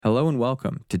Hello and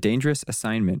welcome to Dangerous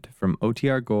Assignment from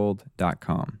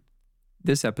OTRGold.com.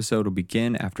 This episode will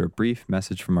begin after a brief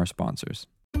message from our sponsors.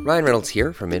 Ryan Reynolds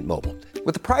here from Mint Mobile.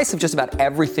 With the price of just about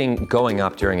everything going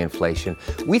up during inflation,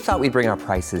 we thought we'd bring our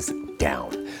prices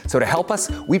down. So to help us,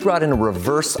 we brought in a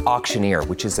reverse auctioneer,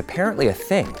 which is apparently a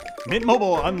thing. Mint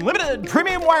Mobile Unlimited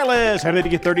Premium Wireless. How to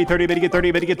get 30, 30, bit to get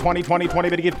 30, bit to get 20, 20, 20,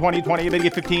 bit to get 20, 20, bit to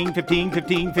get 15, 15,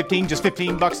 15, 15, just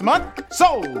 $15 a month?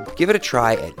 Sold! Give it a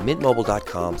try at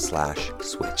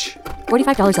mintmobile.com/switch.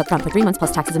 $45 up front for 3 months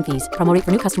plus taxes and fees. Promo rate for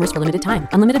new customers for limited time.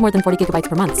 Unlimited more than 40 gigabytes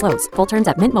per month. Slows full terms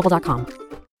at mintmobile.com.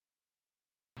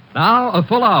 Now, a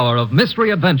full hour of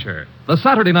mystery adventure. The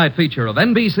Saturday night feature of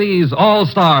NBC's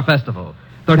All-Star Festival.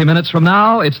 30 minutes from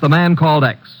now, it's The Man Called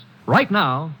X. Right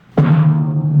now...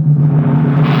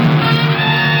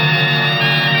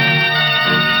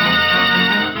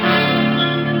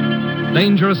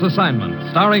 Dangerous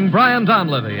Assignment, starring Brian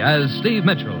Donlevy as Steve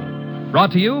Mitchell.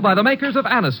 Brought to you by the makers of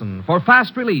Anacin for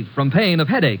fast relief from pain of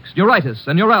headaches, neuritis,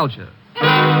 and neuralgia.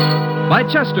 By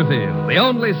Chesterfield, the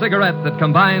only cigarette that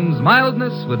combines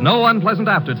mildness with no unpleasant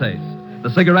aftertaste. The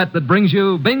cigarette that brings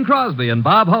you Bing Crosby and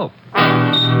Bob Hope.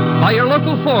 By your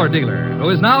local Ford dealer, who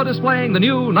is now displaying the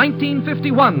new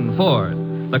 1951 Ford,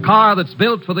 the car that's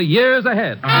built for the years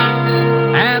ahead.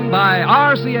 And by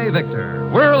RCA Victor,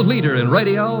 world leader in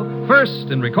radio, first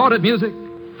in recorded music,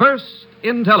 first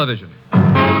in television.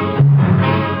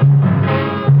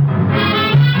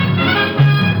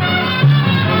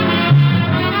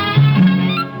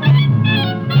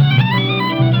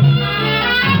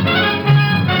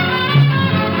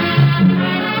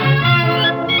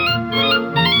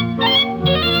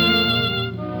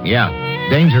 Yeah,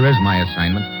 danger is my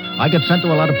assignment. I get sent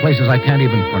to a lot of places I can't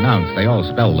even pronounce. They all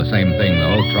spell the same thing,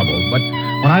 though, trouble. But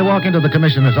when I walk into the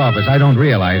commissioner's office, I don't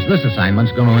realize this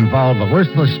assignment's going to involve a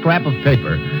worthless scrap of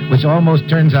paper, which almost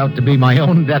turns out to be my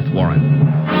own death warrant.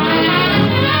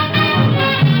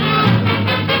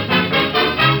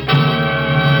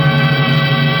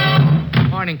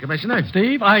 Morning, Commissioner.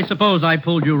 Steve, I suppose I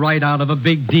pulled you right out of a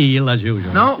big deal, as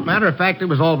usual. No, matter of fact, it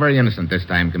was all very innocent this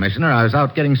time, Commissioner. I was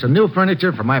out getting some new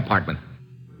furniture for my apartment.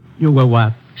 You were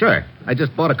what? Sure. I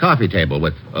just bought a coffee table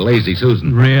with a lazy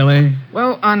Susan. Really?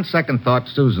 Well, on second thought,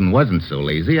 Susan wasn't so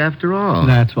lazy after all.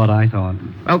 That's what I thought.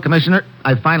 Well, Commissioner,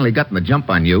 I've finally gotten the jump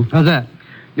on you. How's that?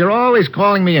 You're always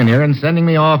calling me in here and sending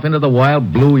me off into the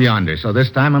wild blue yonder, so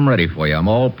this time I'm ready for you. I'm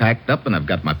all packed up, and I've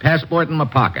got my passport in my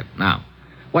pocket. Now,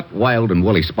 what wild and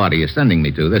woolly spot are you sending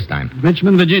me to this time?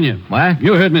 Richmond, Virginia. What?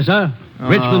 You heard me, sir.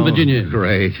 Richmond, Virginia.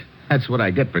 Great. That's what I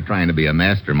get for trying to be a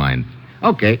mastermind.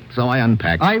 Okay, so I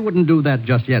unpacked. I wouldn't do that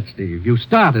just yet, Steve. You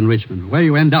start in Richmond. Where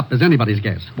you end up is anybody's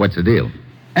guess. What's the deal?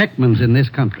 Ekman's in this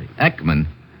country. Ekman?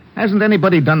 Hasn't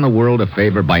anybody done the world a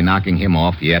favor by knocking him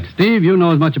off yet? Steve, you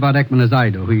know as much about Ekman as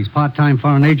I do. He's part-time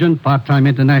foreign agent, part-time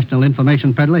international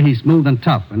information peddler. He's smooth and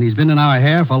tough, and he's been in our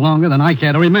hair for longer than I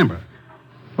care to remember.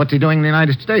 What's he doing in the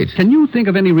United States? Can you think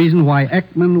of any reason why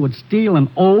Ekman would steal an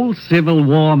old Civil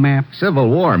War map? Civil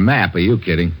War map? Are you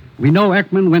kidding? We know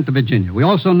Ekman went to Virginia. We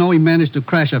also know he managed to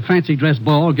crash a fancy dress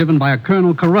ball given by a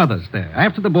Colonel Carruthers there.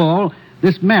 After the ball,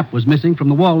 this map was missing from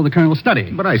the wall of the Colonel's study.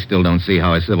 But I still don't see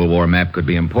how a Civil War map could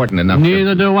be important enough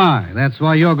Neither do I. That's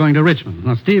why you're going to Richmond.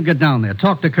 Now, Steve, get down there.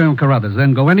 Talk to Colonel Carruthers.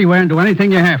 Then go anywhere and do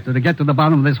anything you have to get to the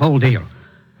bottom of this whole deal.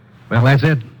 Well, that's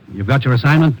it. You've got your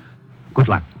assignment. Good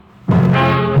luck.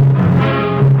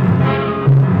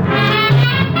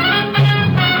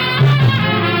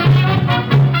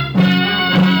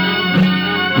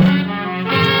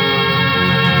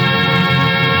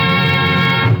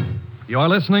 You're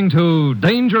listening to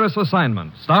Dangerous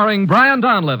Assignment, starring Brian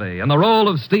Donlevy in the role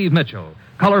of Steve Mitchell,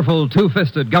 colorful,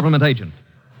 two-fisted government agent.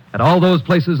 At all those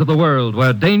places of the world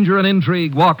where danger and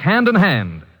intrigue walk hand in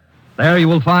hand, there you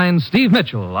will find Steve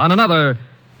Mitchell on another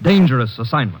Dangerous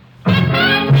Assignment.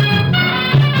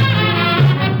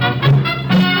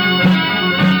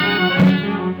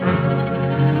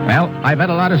 Well, I've had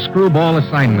a lot of screwball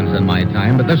assignments in my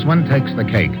time, but this one takes the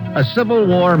cake. A Civil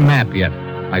War map yet.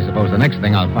 I suppose the next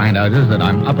thing I'll find out is that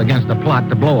I'm up against a plot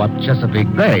to blow up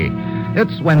Chesapeake Bay.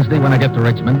 It's Wednesday when I get to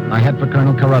Richmond. I head for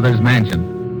Colonel Carruthers'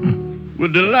 mansion. We're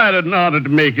delighted in order to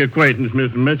make your acquaintance,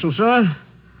 Mr. Mitchell, sir.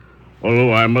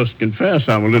 Although I must confess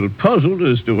I'm a little puzzled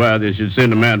as to why they should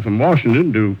send a man from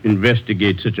Washington to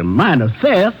investigate such a minor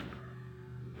theft.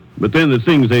 But then the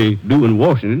things they do in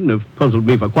Washington have puzzled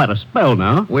me for quite a spell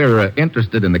now. We're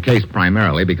interested in the case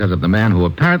primarily because of the man who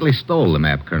apparently stole the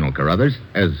map, Colonel Carruthers.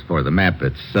 As for the map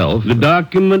itself... The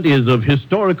document is of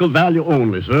historical value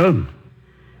only, sir.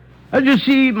 As you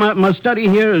see, my study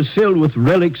here is filled with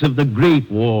relics of the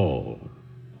Great War.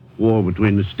 War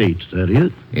between the states, that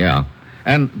is. Yeah.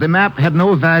 And the map had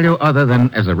no value other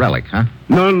than as a relic, huh?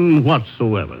 None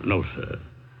whatsoever, no, sir.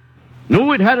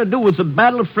 No, it had to do with the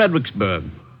Battle of Fredericksburg,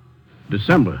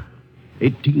 December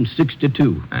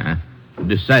 1862. Uh-huh. A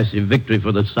decisive victory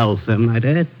for the South, I might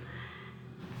add.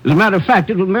 As a matter of fact,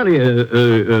 it was merely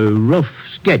a rough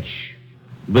sketch,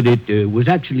 but it was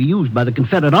actually used by the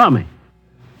Confederate Army.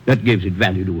 That gives it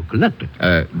value to a collector.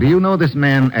 Do you know this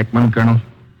man, Ekman, Colonel?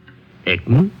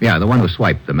 Ekman? Yeah, the one who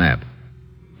swiped the map.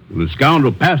 The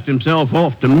scoundrel passed himself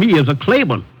off to me as a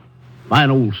Claiborne.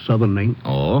 Fine old Southern name.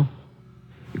 Oh?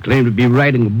 He claimed to be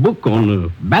writing a book on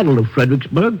the Battle of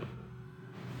Fredericksburg.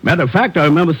 Matter of fact, I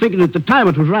remember thinking at the time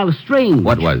it was rather strange.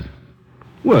 What was?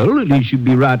 Well, that he should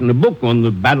be writing a book on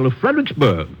the Battle of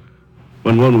Fredericksburg,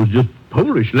 when one was just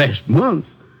published last month.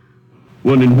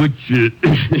 One in which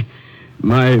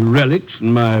my relics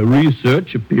and my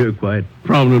research appear quite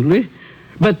prominently.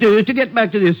 But to get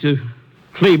back to this,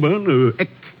 Claiborne,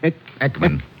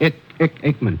 Ekman.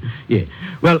 Ekman, yeah.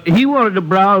 Well, he wanted to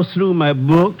browse through my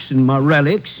books and my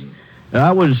relics.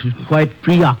 I was quite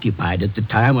preoccupied at the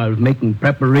time. I was making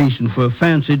preparation for a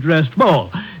fancy dress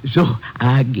ball. So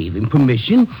I gave him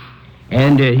permission.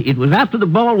 And it was after the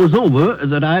ball was over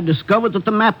that I discovered that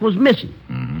the map was missing.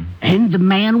 Mm-hmm. And the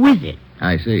man with it.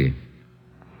 I see.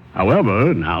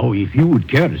 However, now, if you would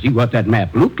care to see what that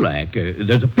map looked like,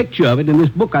 there's a picture of it in this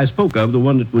book I spoke of, the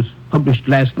one that was published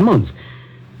last month.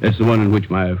 That's the one in which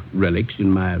my relics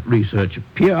and my research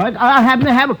appear. I happen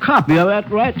to have a copy of that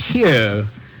right here.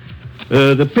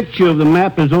 The picture of the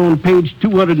map is on page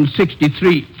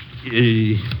 263,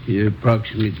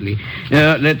 approximately.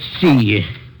 Let's see.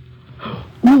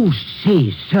 Oh,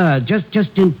 say, sir,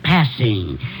 just in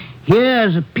passing.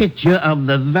 Here's a picture of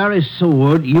the very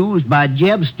sword used by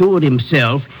Jeb Stuart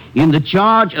himself in the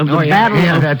charge of the Battle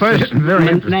of that's First. Very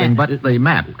interesting, but the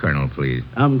map, Colonel, please.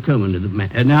 I'm coming to the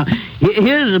map. Now,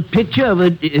 here's a picture of a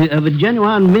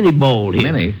genuine mini ball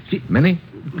here. Mini? See, Mini?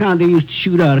 kind they used to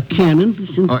shoot out a cannon.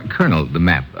 Colonel, the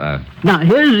map. Now,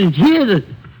 here's a...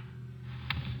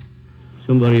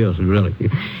 Somebody else's relic.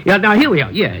 Yeah, now, here we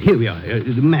are. Yeah, here we are.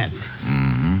 The map.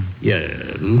 Mm-hmm. Yeah.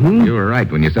 Mm-hmm. You were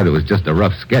right when you said it was just a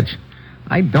rough sketch.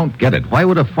 I don't get it. Why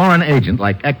would a foreign agent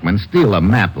like Ekman steal a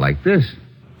map like this?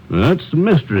 That's the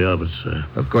mystery of it, sir.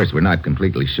 Of course, we're not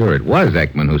completely sure it was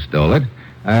Ekman who stole it.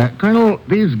 Colonel,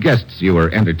 these guests you were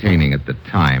entertaining at the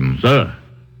time... Sir,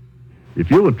 if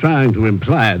you were trying to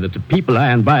imply that the people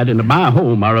I invite into my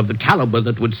home are of the caliber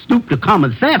that would stoop to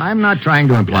common theft... I'm not trying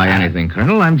to imply anything,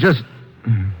 Colonel. I'm just...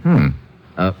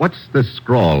 what's this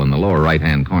scrawl in the lower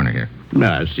right-hand corner here?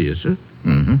 I see it, sir.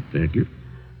 Mm-hmm. Thank you.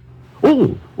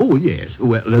 Oh, yes.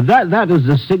 Well, that is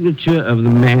the signature of the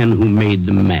man who made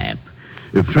the map.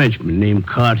 A Frenchman named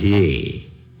Cartier.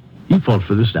 He fought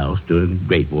for the South during the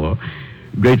Great War.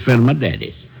 Great friend of my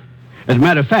daddy's. As a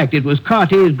matter of fact, it was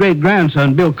Cartier's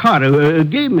great-grandson, Bill Carter, who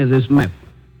gave me this map.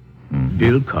 Mm-hmm.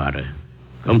 Bill Carter.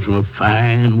 Comes from a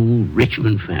fine old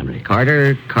Richmond family.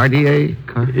 Cartier?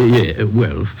 Yeah,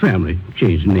 well, family.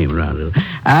 Changed the name around a little.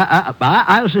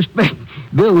 I suspect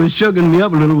Bill was sugaring me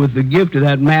up a little with the gift of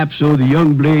that map so the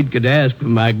young blade could ask for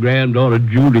my granddaughter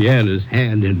Juliana's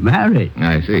hand in marriage.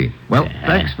 I see. Well,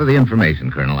 thanks for the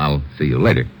information, Colonel. I'll see you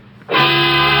later.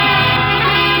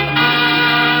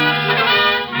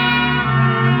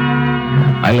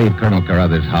 I leave Colonel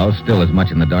Carruthers' house still as much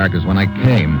in the dark as when I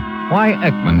came. Why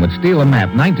Ekman would steal a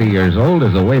map 90 years old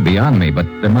is a way beyond me, but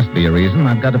there must be a reason.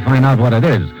 I've got to find out what it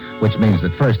is, which means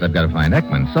that first I've got to find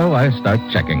Ekman. So I start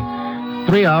checking.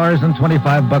 3 hours and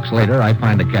 $25 later, I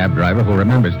find a cab driver who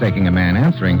remembers taking a man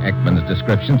answering Ekman's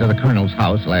description to the Colonel's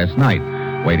house last night,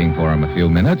 waiting for him a few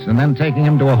minutes, and then taking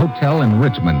him to a hotel in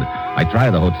Richmond. I try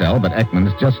the hotel, but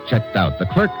Ekman's just checked out. The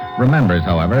clerk remembers,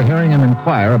 however, hearing him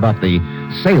inquire about the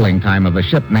sailing time of a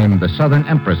ship named the Southern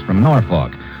Empress from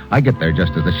Norfolk. I get there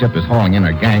just as the ship is hauling in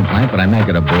her gangplank, but I make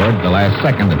it aboard the last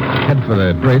second and head for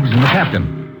the bridge and the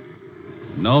captain.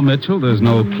 No, Mitchell, there's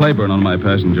no Claiborne on my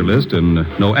passenger list, and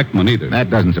no Ekman either. That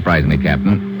doesn't surprise me,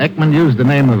 Captain. Ekman used the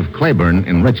name of Claiborne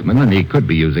in Richmond, and he could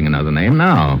be using another name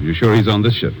now. You sure he's on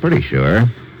this ship? Pretty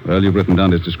sure. Well, you've written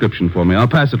down his description for me. I'll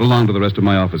pass it along to the rest of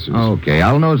my officers. Okay,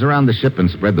 I'll nose around the ship and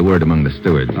spread the word among the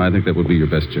stewards. I think that would be your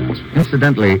best chance.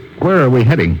 Incidentally, where are we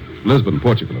heading? Lisbon,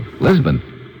 Portugal. Lisbon?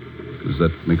 Does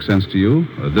that make sense to you?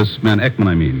 This man Ekman,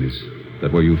 I mean, is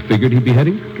that where you figured he'd be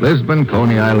heading? Lisbon,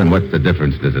 Coney Island, what's the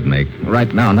difference does it make?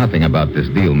 Right now, nothing about this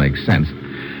deal makes sense.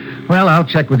 Well, I'll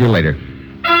check with you later.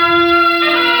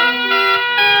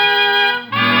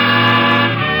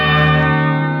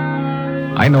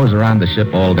 I nose around the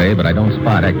ship all day, but I don't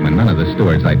spot Ekman. None of the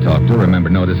stewards I talk to remember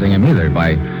noticing him either.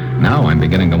 By now, I'm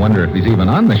beginning to wonder if he's even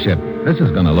on the ship. This is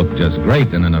going to look just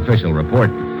great in an official report.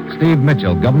 Steve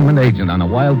Mitchell, government agent on a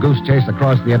wild goose chase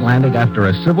across the Atlantic after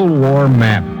a Civil War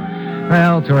map.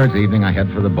 Well, towards evening, I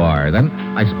head for the bar. Then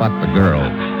I spot the girl.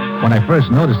 When I first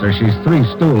noticed her, she's 3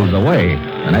 stools away.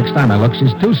 The next time I look,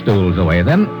 she's 2 stools away.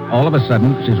 Then, all of a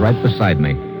sudden, she's right beside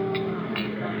me.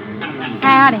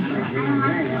 Howdy.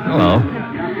 Hello.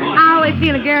 I always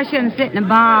feel a girl shouldn't sit in a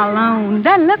bar alone.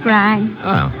 Doesn't look right.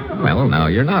 Oh, well, now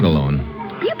you're not alone.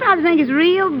 You probably think it's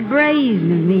real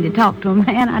brazen of me to talk to a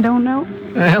man I don't know.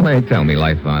 Well, they tell me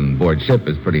life on board ship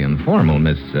is pretty informal,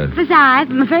 Miss... Besides,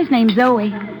 my first name's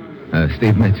Zoe.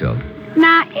 Steve Mitchell.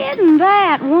 Now, isn't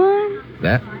that one?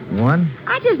 That one?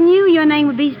 I just knew your name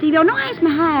would be Steve. Oh, don't ask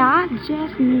me how. I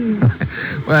just knew.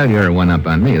 Well, you're one up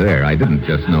on me there. I didn't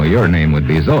just know your name would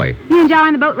be Zoe. You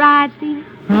enjoying the boat ride, Steve?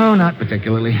 Oh, not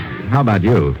particularly. How about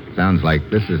you? Sounds like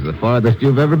this is the farthest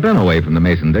you've ever been away from the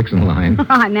Mason-Dixon line.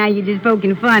 Oh, now you're just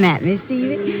poking fun at me,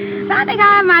 Stevie. But I think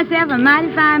I have myself a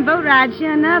mighty fine boat ride.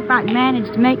 Sure enough, I can manage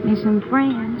to make me some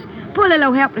friends. Poor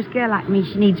little helpless girl like me,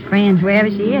 she needs friends wherever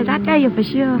she is. I tell you for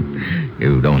sure.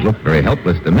 You don't look very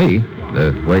helpless to me,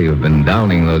 the way you've been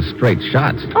downing those straight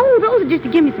shots. Oh, those are just to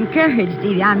give me some courage,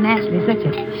 Stevie. I'm naturally such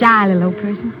a shy little old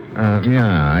person.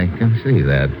 Yeah, I can see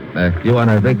that. You on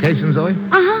a vacation, Zoe?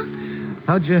 Uh-huh.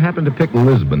 How'd you happen to pick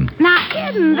Lisbon? Now,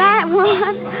 isn't that one?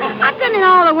 I've done it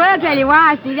all the world, tell you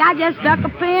why, Stevie. I just stuck a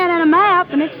pen in a map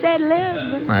and it said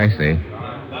Lisbon. I see.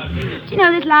 But you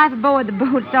know, this life aboard the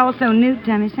boat, it's all so new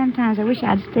to me. Sometimes I wish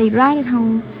I'd stayed right at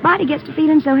home. Body gets to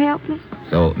feeling so helpless.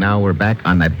 So now we're back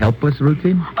on that helpless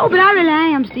routine? Oh, but I really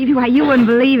am, Stevie. Why, you wouldn't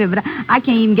believe it, but I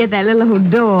can't even get that little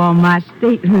old door on my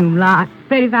stateroom lock.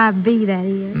 35B, that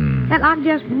is. That lock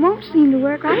just won't seem to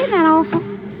work right. Isn't that awful?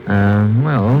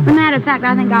 Well... As a matter of fact,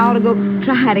 I think I ought to go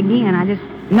try it again. I just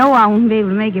know I won't be able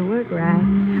to make it work right.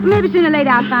 Maybe sooner or later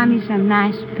I'll find me some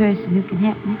nice person who can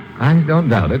help me. I don't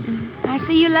doubt it. I'll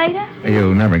see you later.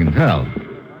 You never can tell.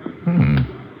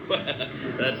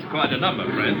 That's quite a number,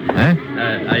 friend. Huh?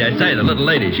 I say, the little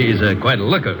lady, she's quite a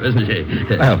looker, isn't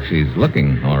she? Well, she's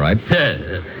looking all right.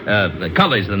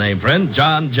 Cully's the name, friend.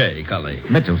 John J. Cully.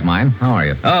 Mitchell's mine. How are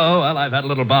you? Oh, well, I've had a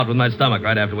little bout with my stomach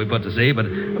right after we put to sea, but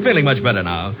I'm feeling much better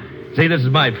now. See, this is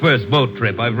my first boat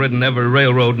trip. I've ridden every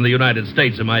railroad in the United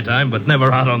States in my time, but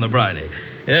never out on the Bridie.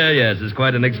 Yes, it's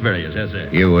quite an experience, yes, sir.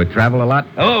 You travel a lot?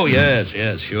 Oh, yes,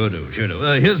 sure do.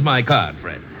 Here's my card,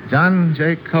 friend. John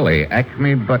J. Cully,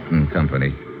 Acme Button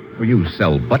Company. Well, you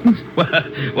sell buttons?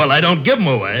 Well, I don't give them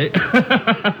away.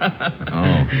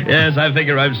 Oh. Yes, I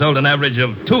figure I've sold an average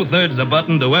of 2/3 a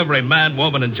button to every man,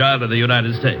 woman, and child of the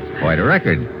United States. Quite a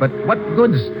record. But what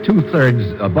good's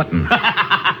 2/3 a button?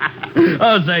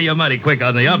 Oh, say, you're mighty quick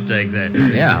on the uptake there.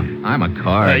 Yeah, I'm a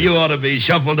car. You ought to be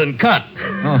shuffled and cut.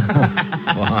 Oh,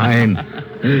 fine.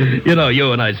 You know,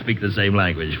 you and I speak the same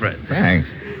language, friend. Thanks.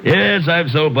 Yes,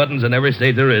 I've sold buttons in every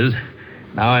state there is.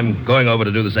 Now I'm going over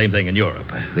to do the same thing in Europe.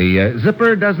 The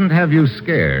zipper doesn't have you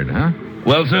scared, huh?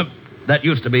 Well, sir, that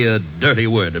used to be a dirty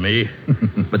word to me.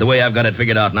 But the way I've got it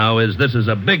figured out now is this is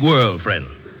a big world, friend.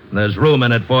 There's room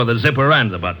in it for the zipper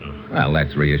and the button. Well,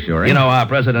 that's reassuring. You know, our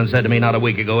president said to me not a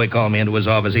week ago, he called me into his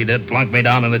office, he did, plunked me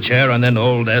down in the chair, and then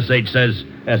old S.H. says,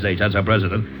 S.H., that's our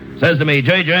president, says to me,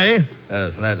 J.J.,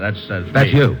 that's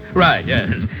me. You. Right, yes.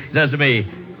 He says to me,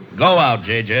 go out,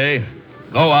 J.J.,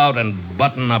 go out and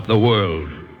button up the world.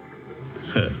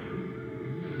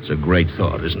 It's a great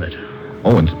thought, isn't it?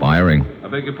 Oh, inspiring. I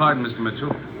beg your pardon, Mr.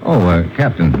 Mitchell. Oh,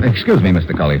 Captain. Excuse me,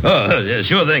 Mr. Cully. Oh, yeah,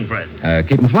 sure thing, Fred.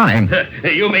 Keep 'em flying.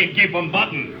 You mean keep 'em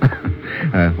buttoned?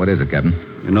 What is it, Captain?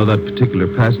 You know that particular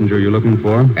passenger you're looking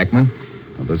for? Ekman?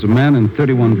 Well, there's a man in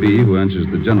 31B who answers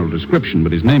the general description,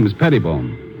 but his name is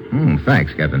Pettibone.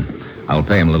 Thanks, Captain. I'll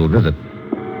pay him a little visit.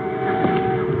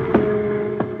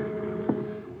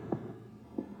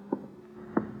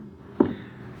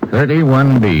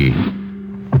 "31B.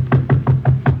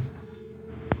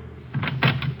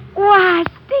 Why,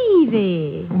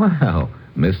 Stevie. Well,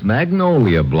 Miss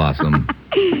Magnolia Blossom.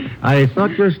 I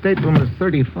thought your stateroom was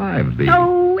 35B.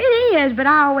 Oh, it is, but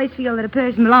I always feel that a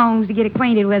person belongs to get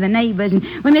acquainted with their neighbors, and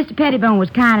when Mr. Pettibone was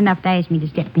kind enough to ask me to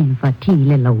step in for a teeny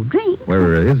little old drink...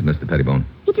 Where is Mr. Pettibone?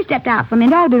 He just stepped out for a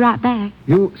minute. I'll be right back.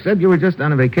 You said you were just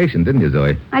on a vacation, didn't you,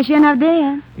 Zoe? I sure enough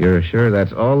did. You're sure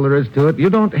that's all there is to it? You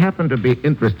don't happen to be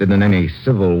interested in any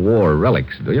Civil War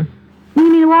relics, do you?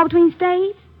 You mean the war between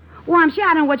states? Well, I'm sure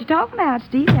I don't know what you're talking about,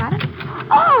 Steve.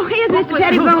 Oh, here's Mr.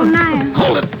 Pettibone now.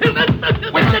 Hold it.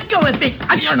 Let go of me.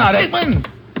 You're not Ekman.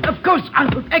 Of course,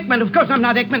 Ekman. Of course I'm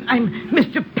not Ekman. I'm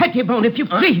Mr. Pettibone, if you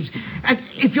please. And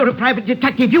if you're a private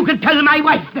detective, you can tell my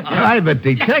wife that... Private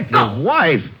detective?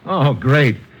 Wife? Oh,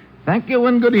 great. Thank you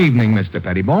and good evening, Mr.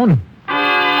 Pettibone.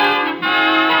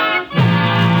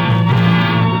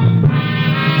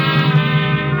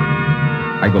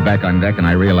 I go back on deck and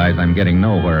I realize I'm getting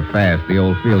nowhere fast, the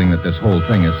old feeling that this whole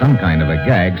thing is some kind of a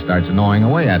gag starts gnawing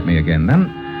away at me again.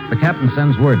 Then the captain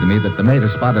sends word to me that the mate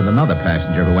has spotted another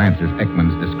passenger who answers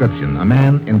Ekman's description, a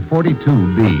man in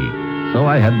 42B. So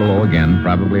I head below again,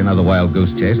 probably another wild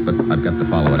goose chase, but I've got to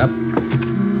follow it up.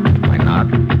 I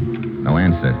knock. No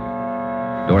answer.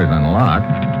 Door's unlocked.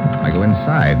 I go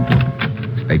inside.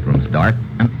 Stateroom's dark,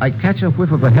 and I catch a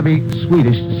whiff of a heavy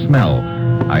Swedish smell.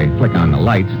 I flick on the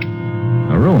lights.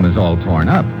 The room is all torn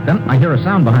up. Then I hear a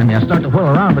sound behind me. I start to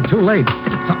whirl around, but too late.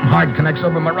 Something hard connects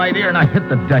over my right ear, and I hit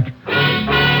the deck.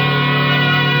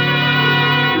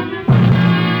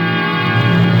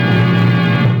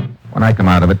 When I come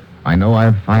out of it, I know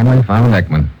I've finally found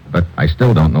Ekman, but I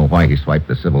still don't know why he swiped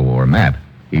the Civil War map.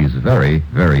 He's very,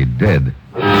 very dead.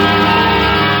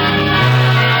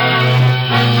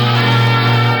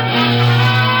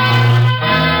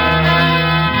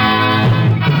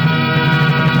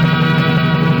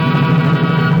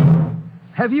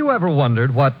 Have you ever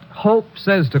wondered what Hope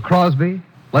says to Crosby?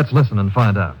 Let's listen and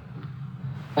find out.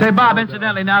 Say, Bob,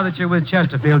 incidentally, now that you're with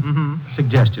Chesterfield,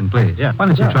 suggestion, please. Yeah. Why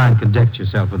don't you try and conduct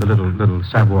yourself with a little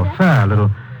savoir-faire, a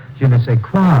little je ne sais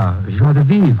quoi, joie de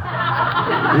vivre.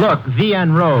 Look,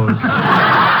 V.N. Rose.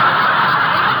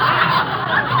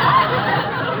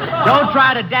 Don't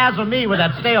try to dazzle me with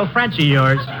that stale French of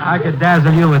yours. I could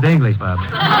dazzle you with English, Bob.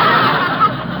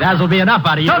 Dazzle be enough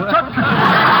out of you.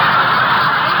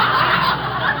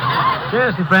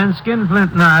 Seriously, friends,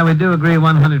 Skinflint and I, we do agree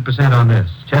 100% on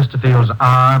this. Chesterfields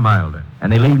are milder.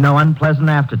 And they leave no unpleasant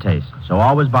aftertaste. So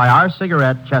always buy our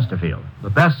cigarette, Chesterfield. The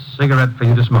best cigarette for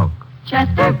you to smoke.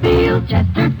 Chesterfield,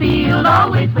 Chesterfield,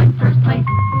 always wins first place.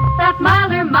 That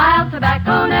milder, mild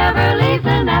tobacco never leaves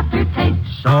an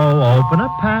aftertaste. So open a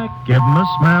pack, give 'em a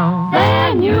smell.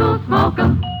 Then you'll smoke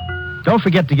 'em. Don't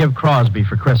forget to give Crosby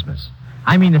for Christmas.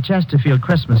 I mean the Chesterfield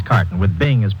Christmas carton with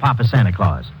Bing as Papa Santa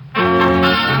Claus.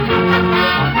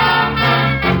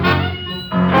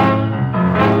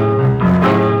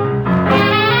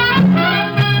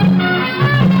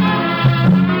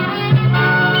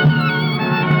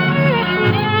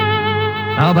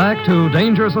 Now back to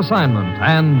Dangerous Assignment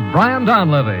and Brian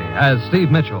Donlevy as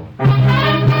Steve Mitchell.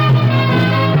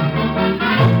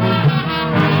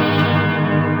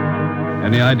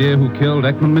 Any idea who killed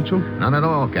Ekman, Mitchell? None at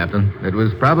all, Captain. It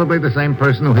was probably the same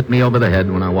person who hit me over the head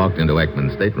when I walked into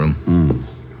Ekman's stateroom.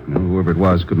 Well, whoever it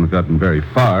was couldn't have gotten very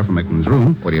far from Ekman's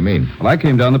room. What do you mean? Well, I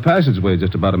came down the passageway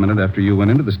just about a minute after you went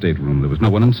into the stateroom. There was no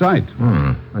one in sight.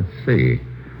 Let's see.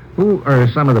 Who are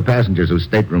some of the passengers whose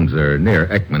staterooms are near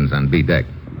Ekman's on B deck?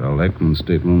 Well, Ekman's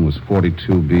stateroom was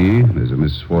 42B. There's a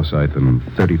Miss Forsyth in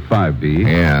 35B.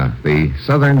 Yeah, the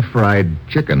Southern Fried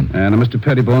Chicken. And a Mr.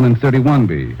 Pettibone in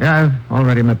 31B. Yeah, I've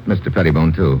already met Mr.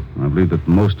 Pettibone, too. I believe that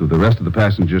most of the rest of the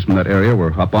passengers from that area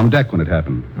were up on deck when it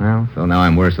happened. Well, so now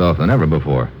I'm worse off than ever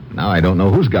before. Now I don't know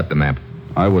who's got the map.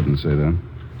 I wouldn't say that.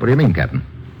 What do you mean, Captain?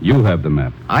 You have the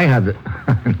map. I have the...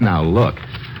 Now, look.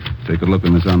 Take a look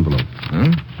in this envelope.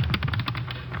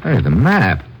 Hey, the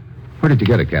map. Where did you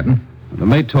get it, Captain? The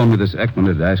mate told me this Ekman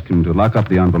had asked him to lock up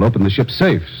the envelope in the ship's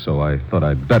safe, so I thought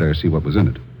I'd better see what was in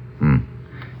it.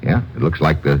 Yeah, it looks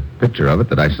like the picture of it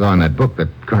that I saw in that book that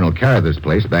Colonel Carather's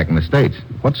placed back in the States.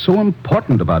 What's so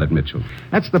important about it, Mitchell?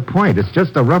 That's the point. It's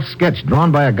just a rough sketch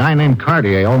drawn by a guy named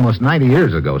Cartier almost 90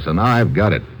 years ago, so now I've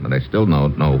got it. But I still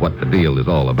don't know what the deal is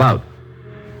all about.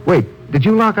 Wait, did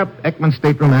you lock up Ekman's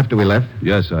stateroom after we left?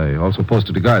 Yes, I also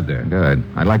posted a guard there. Good.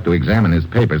 I'd like to examine his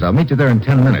papers. I'll meet you there in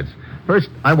 10 minutes. First,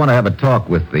 I want to have a talk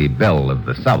with the Belle of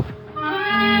the South.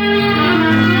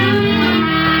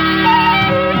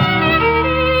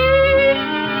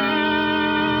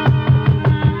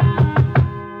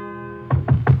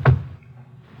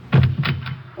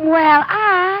 Well,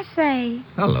 I say.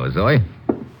 Hello, Zoe.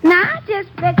 Now, I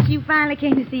just bet you finally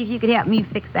came to see if you could help me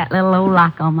fix that little old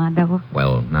lock on my door.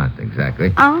 Well, not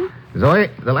exactly. Oh? Zoe,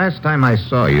 the last time I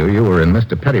saw you, you were in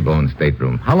Mr. Pettibone's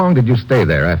stateroom. How long did you stay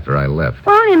there after I left?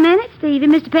 Well, only a minute, Steve.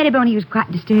 And Mr. Pettibone, he was quite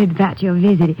disturbed about your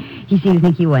visit. He seemed to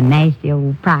think you were a nasty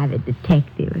old private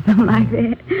detective or something like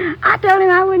that. I told him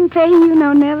I wouldn't pay you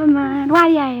no never mind. Why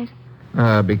do you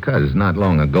ask? Because not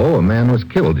long ago, a man was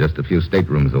killed just a few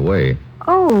staterooms away.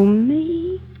 Oh,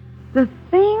 me? The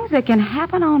things that can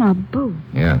happen on a boat.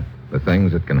 Yeah, the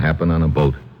things that can happen on a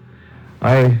boat.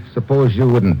 I suppose you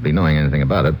wouldn't be knowing anything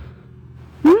about it.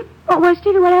 Well,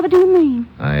 Stevie, whatever do you mean?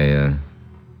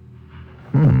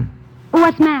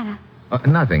 What's the matter?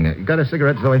 Nothing. You got a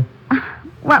cigarette, Zoe?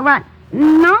 What?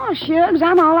 No, shucks,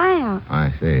 I'm all out.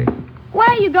 I see. Where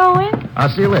are you going? I'll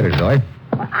see you later, Zoe.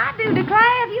 Well, I do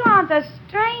declare if you aren't the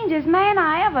strangest man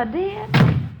I ever did.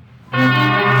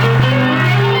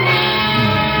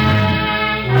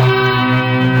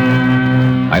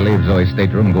 leave Zoe's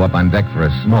stateroom and go up on deck for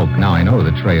a smoke. Now I know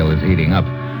the trail is heating up.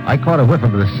 I caught a whiff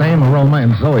of the same aroma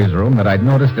in Zoe's room that I'd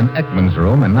noticed in Ekman's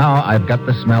room, and now I've got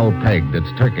the smell pegged.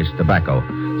 It's Turkish tobacco.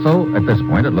 So, at this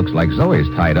point, it looks like Zoe's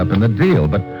tied up in the deal.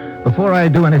 But before I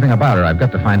do anything about her, I've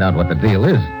got to find out what the deal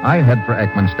is. I head for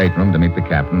Ekman's stateroom to meet the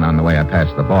captain. On the way, I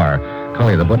pass the bar.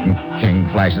 Cully, the button king,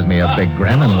 flashes me a big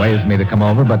grin and waves me to come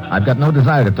over, but I've got no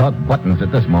desire to talk buttons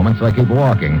at this moment, so I keep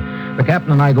walking. The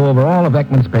captain and I go over all of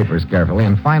Ekman's papers carefully,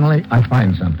 and finally, I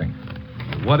find something.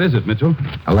 What is it, Mitchell?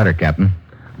 A letter, Captain.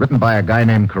 Written by a guy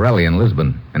named Corelli in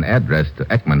Lisbon, and addressed to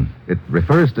Ekman. It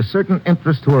refers to certain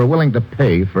interests who are willing to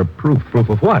pay for proof. Proof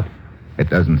of what? It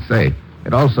doesn't say.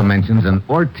 It also mentions an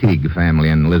Ortigue family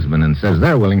in Lisbon and says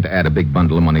they're willing to add a big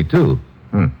bundle of money, too.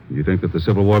 You think that the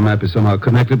Civil War map is somehow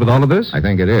connected with all of this? I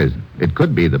think it is. It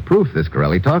could be the proof this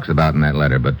Corelli talks about in that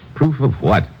letter, but proof of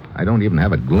what? I don't even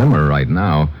have a glimmer right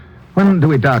now. When do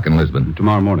we dock in Lisbon?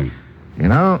 Tomorrow morning. You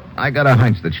know, I got a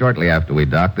hunch that shortly after we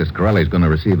dock, this Corelli's going to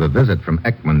receive a visit from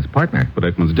Ekman's partner. But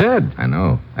Ekman's dead. I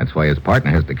know. That's why his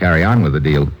partner has to carry on with the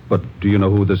deal. But do you know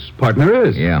who this partner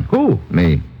is? Yeah. Who?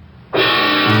 Me.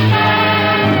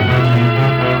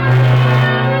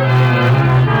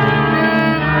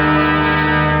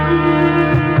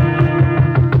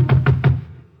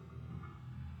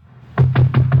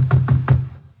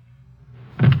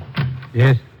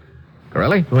 Yes?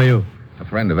 Corelli? Who are you? A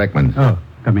friend of Ekman's. Oh,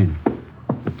 come in.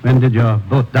 When did your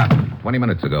boat dock? 20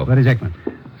 minutes ago. Where is Ekman?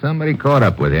 Somebody caught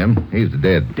up with him. He's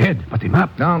dead. Dead? But the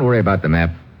map? Don't worry about the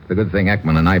map. It's a good thing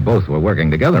Ekman and I both were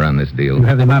working together on this deal. You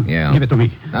have the map? Yeah. Give it to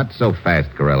me. Not so fast,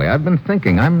 Corelli. I've been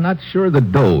thinking. I'm not sure the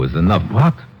dough is enough.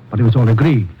 What? But it was all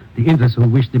agreed. The interests who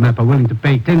wish the map are willing to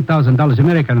pay $10,000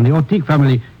 American, and the Ortigue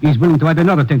family is willing to add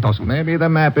another $10,000. Maybe the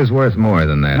map is worth more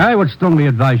than that. I would strongly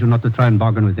advise you not to try and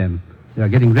bargain with them. They are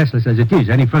getting restless as it is.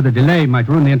 Any further delay might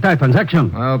ruin the entire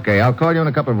transaction. Okay, I'll call you in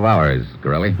a couple of hours,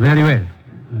 Corelli. Very well.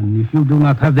 And if you do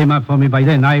not have the map for me by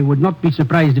then, I would not be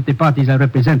surprised if the parties I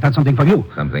represent had something for you.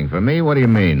 Something for me? What do you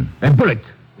mean? A bullet.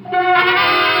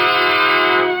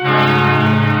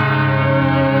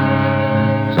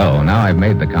 So, now I've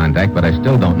made the contact, but I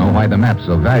still don't know why the map's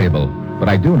so valuable. But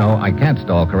I do know I can't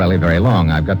stall Corelli very long.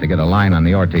 I've got to get a line on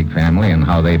the Ortigue family and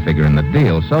how they figure in the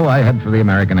deal, so I head for the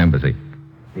American Embassy.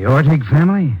 The Ortigue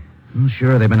family? Well,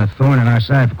 sure, they've been a thorn in our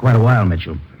side for quite a while,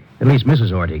 Mitchell. At least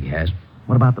Mrs. Ortigue has.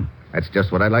 What about them? That's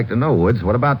just what I'd like to know, Woods.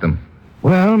 What about them?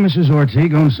 Well, Mrs.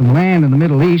 Ortigue owns some land in the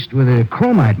Middle East with a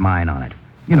chromite mine on it.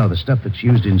 You know, the stuff that's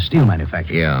used in steel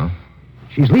manufacturing. Yeah.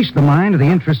 She's leased the mine to the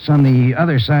interests on the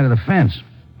other side of the fence.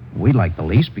 We like the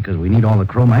lease because we need all the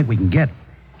chromite we can get.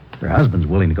 Her husband's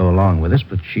willing to go along with us,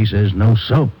 but she says no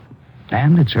soap.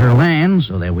 And it's her land,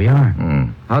 so there we are.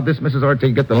 How'd this Mrs.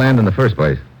 Ortigue get the land in the first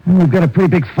place? Well, we've got a pretty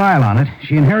big file on it.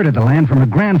 She inherited the land from her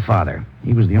grandfather.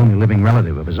 He was the only living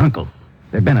relative of his uncle.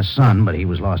 There'd been a son, but he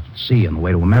was lost at sea on the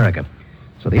way to America.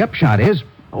 So the upshot is,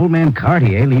 old man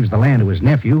Cartier leaves the land to his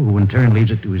nephew, who in turn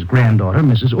leaves it to his granddaughter,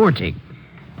 Mrs. Ortigue.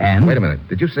 And... Wait a minute.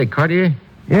 Did you say Cartier?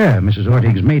 Yeah, Mrs.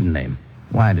 Ortigue's maiden name.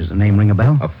 Why, does the name ring a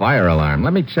bell? A fire alarm.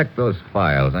 Let me check those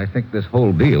files. I think this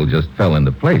whole deal just fell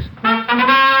into place.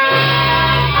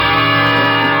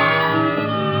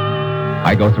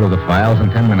 I go through the files,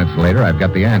 and 10 minutes later, I've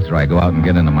got the answer. I go out and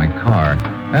get into my car.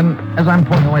 And as I'm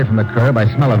pulling away from the curb, I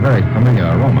smell a very familiar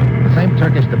aroma. The same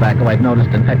Turkish tobacco I'd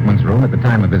noticed in Ekman's room at the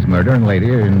time of his murder and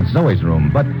later in Zoe's room.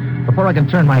 But before I can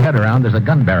turn my head around, there's a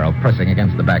gun barrel pressing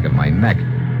against the back of my neck.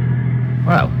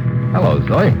 Well, hello,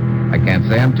 Zoe. I can't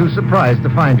say I'm too surprised to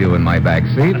find you in my back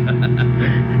seat.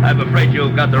 I'm afraid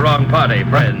you've got the wrong party,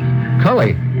 friend.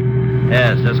 Cully.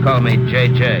 Yes, just call me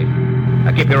J.J.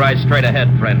 Now keep your eyes straight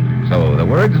ahead, friend. So the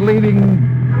world's leading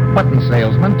button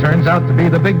salesman turns out to be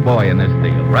the big boy in this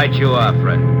deal. Right you are,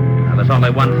 friend. Now there's only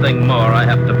one thing more I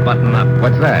have to button up.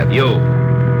 What's that? You.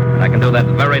 And I can do that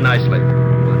very nicely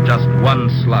with just one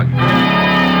slug.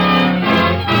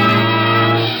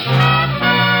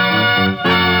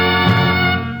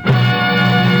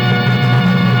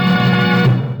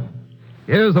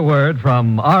 Here's a word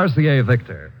from RCA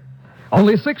Victor.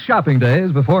 Only 6 shopping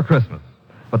days before Christmas.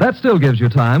 But that still gives you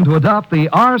time to adopt the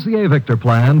RCA Victor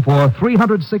plan for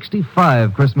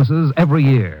 365 Christmases every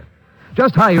year.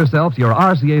 Just hie yourself to your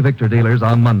RCA Victor dealers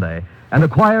on Monday and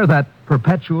acquire that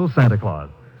perpetual Santa Claus,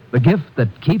 the gift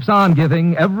that keeps on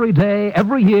giving every day,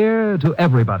 every year to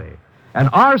everybody. An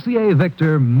RCA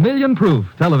Victor million-proof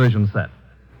television set.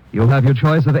 You'll have your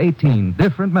choice of 18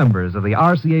 different members of the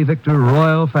RCA Victor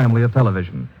Royal family of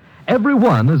television. Every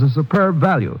one is a superb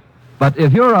value. But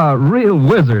if you're a real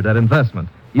wizard at investment,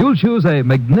 you'll choose a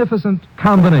magnificent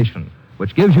combination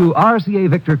which gives you RCA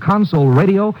Victor console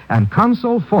radio and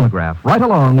console phonograph right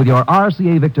along with your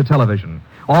RCA Victor television,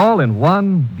 all in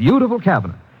one beautiful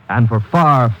cabinet, and for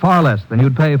far, far less than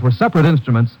you'd pay for separate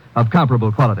instruments of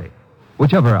comparable quality.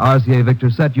 Whichever RCA Victor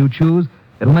set you choose,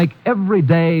 it'll make every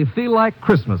day feel like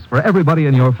Christmas for everybody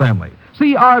in your family.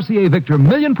 See RCA Victor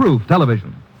Million Proof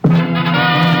television.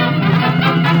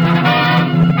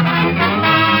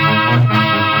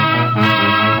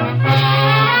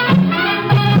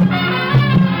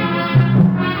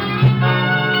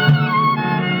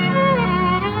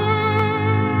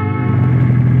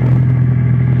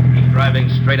 Driving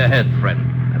straight ahead, friend.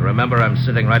 And remember, I'm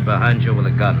sitting right behind you with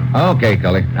a gun. Okay,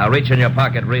 Cully. Now reach in your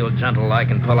pocket real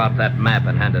gentle-like and pull out that map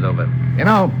and hand it over. You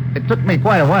know, it took me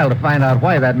quite a while to find out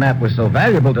why that map was so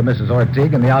valuable to Mrs.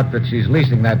 Ortiz and the outfit she's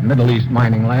leasing that Middle East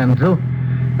mining land to.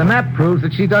 The map proves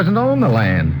that she doesn't own the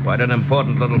land. Quite an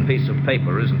important little piece of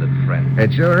paper, isn't it, friend?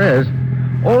 It sure is.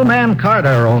 Old man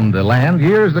Carter owned the land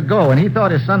years ago, and he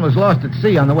thought his son was lost at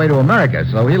sea on the way to America,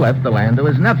 so he left the land to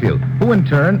his nephew, who in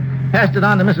turn passed it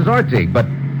on to Mrs. Ortiz. But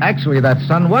actually, that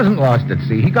son wasn't lost at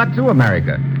sea. He got to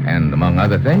America, and among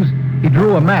other things, he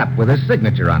drew a map with his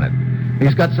signature on it.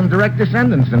 He's got some direct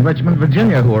descendants in Richmond,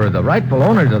 Virginia, who are the rightful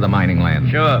owners of the mining land.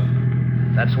 Sure.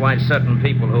 That's why certain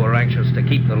people who are anxious to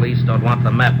keep the lease don't want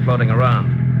the map floating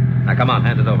around. Now, come on,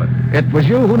 hand it over. It was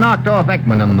you who knocked off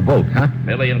Ekman on the boat, huh?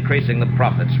 Merely increasing the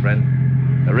profits,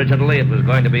 friend. Originally, it was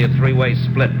going to be a three-way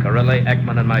split, Corelli,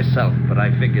 Ekman, and myself, but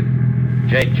I figured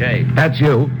J.J. That's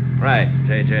you. Right,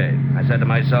 J.J. I said to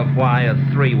myself, why a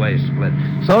three-way split?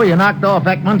 So you knocked off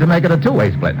Ekman to make it a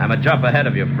two-way split. I'm a jump ahead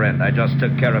of you, friend. I just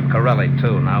took care of Corelli,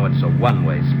 too. Now it's a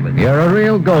one-way split. You're a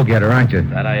real go-getter, aren't you?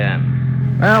 That I am.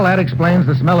 Well, that explains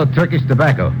the smell of Turkish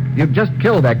tobacco. You just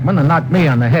killed Ekman and knocked me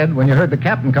on the head when you heard the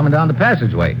captain coming down the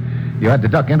passageway. You had to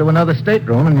duck into another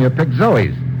stateroom, and you picked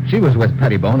Zoe's. She was with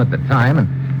Pettibone at the time,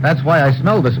 and that's why I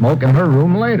smelled the smoke in her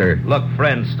room later. Look,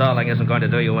 friend, stalling isn't going to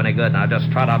do you any good. Now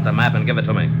just trot out the map and give it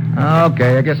to me.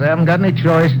 Okay, I guess I haven't got any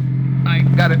choice. I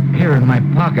got it here in my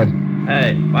pocket.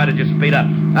 Hey, why did you speed up?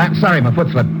 I'm sorry, my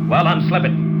foot slipped. Well, unslip it.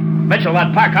 Mitchell,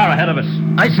 that parked car ahead of us.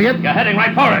 I see it. You're heading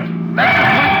right for it. That's the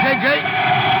point, J.J.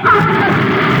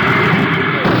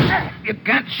 You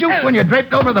can't shoot when you're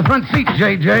draped over the front seat,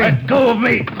 J.J. Let go of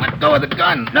me. Let go of the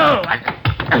gun. No.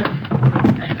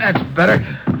 That's better.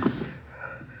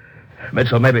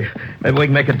 Mitchell, maybe we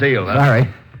can make a deal, huh? Sorry.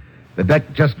 The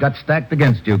deck just got stacked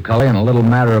against you, Cully, and a little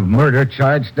matter of murder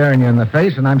charge staring you in the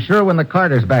face, and I'm sure when the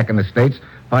Carters back in the States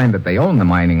find that they own the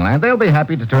mining land, they'll be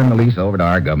happy to turn the lease over to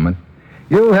our government.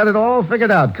 You had it all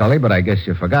figured out, Cully, but I guess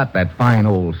you forgot that fine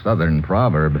old Southern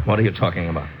proverb. What are you talking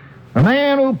about? A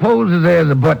man who poses as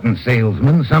a button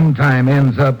salesman sometime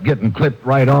ends up getting clipped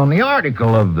right on the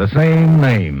article of the same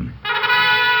name.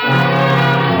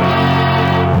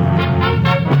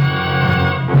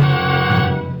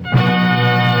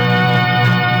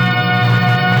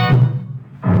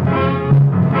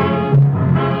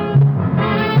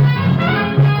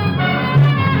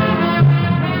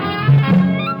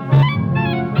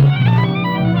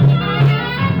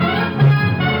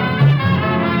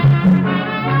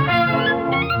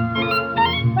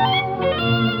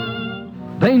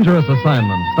 Dangerous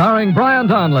Assignment, starring Brian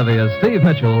Donlevy as Steve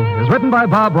Mitchell, is written by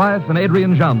Bob Reif and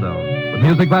Adrian Jondo, with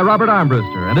music by Robert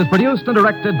Armbruster, and is produced and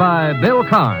directed by Bill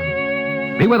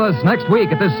Karn. Be with us next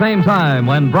week at this same time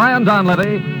when Brian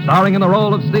Donlevy, starring in the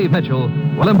role of Steve Mitchell,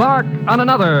 will embark on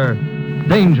another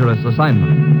Dangerous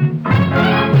Assignment.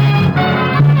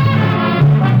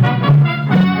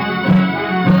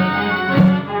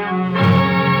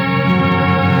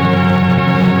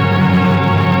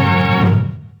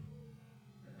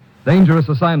 Dangerous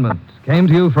Assignment came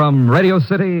to you from Radio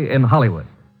City in Hollywood.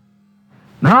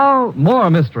 Now, more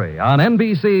mystery on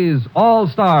NBC's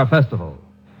All-Star Festival.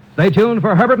 Stay tuned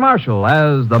for Herbert Marshall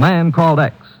as The Man Called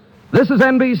X. This is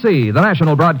NBC, the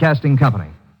national broadcasting company.